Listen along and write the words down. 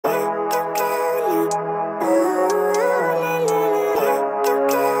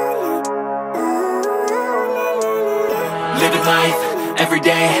Living life,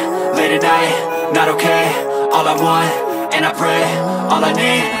 everyday, late at night, not okay. All I want, and I pray, all I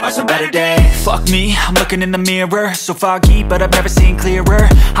need are some better days. Fuck me, I'm looking in the mirror, so foggy, but I've never seen clearer.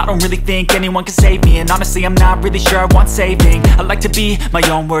 I don't really think anyone can save me, and honestly I'm not really sure I want saving. I like to be my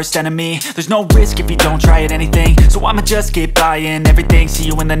own worst enemy. There's no risk if you don't try at anything, so I'ma just keep buying everything. See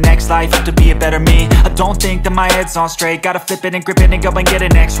you in the next life, have to be a better me. I don't think that my head's on straight, gotta flip it and grip it and go and get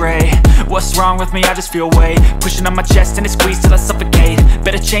an x-ray. What's wrong with me? I just feel weight pushing on my chest and it squeezes till I suffocate.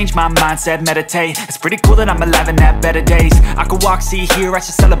 Better change my mindset, meditate. It's pretty cool that I'm alive and have better days. I could walk, see, hear, I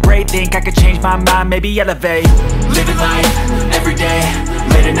should celebrate. Think I could change my mind, maybe elevate. Living life, everyday,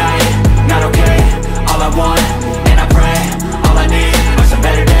 late at night, not okay. All I want, and I pray, all I need are some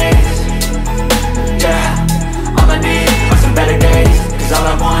better days. Yeah, all I need are some better days. Cause all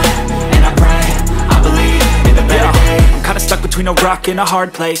I want, and I pray, I believe in the better days. I'm kinda stuck between a rock and a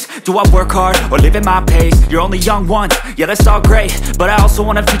hard place. Do I work hard or live at my pace? You're only young once, yeah that's all great, but I also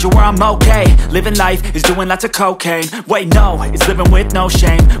want a future where I'm okay. Living life is doing lots of cocaine. Wait no, it's living with no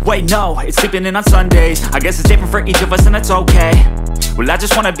shame. Wait no, it's sleeping in on Sundays. I guess it's different for each of us and that's okay. Well I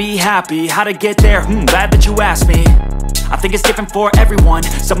just wanna be happy, how to get there? Glad that you asked me. I think it's different for everyone.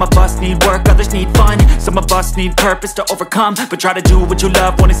 Some of us need work, others need fun. Some of us need purpose to overcome. But try to do what you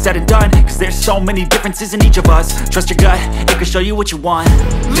love when it's said and done. Cause there's so many differences in each of us. Trust your gut, it can show you what you want.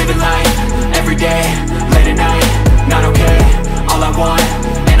 Living life, everyday, late at night, not okay. All I want,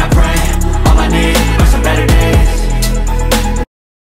 and I pray, all I need are some better days.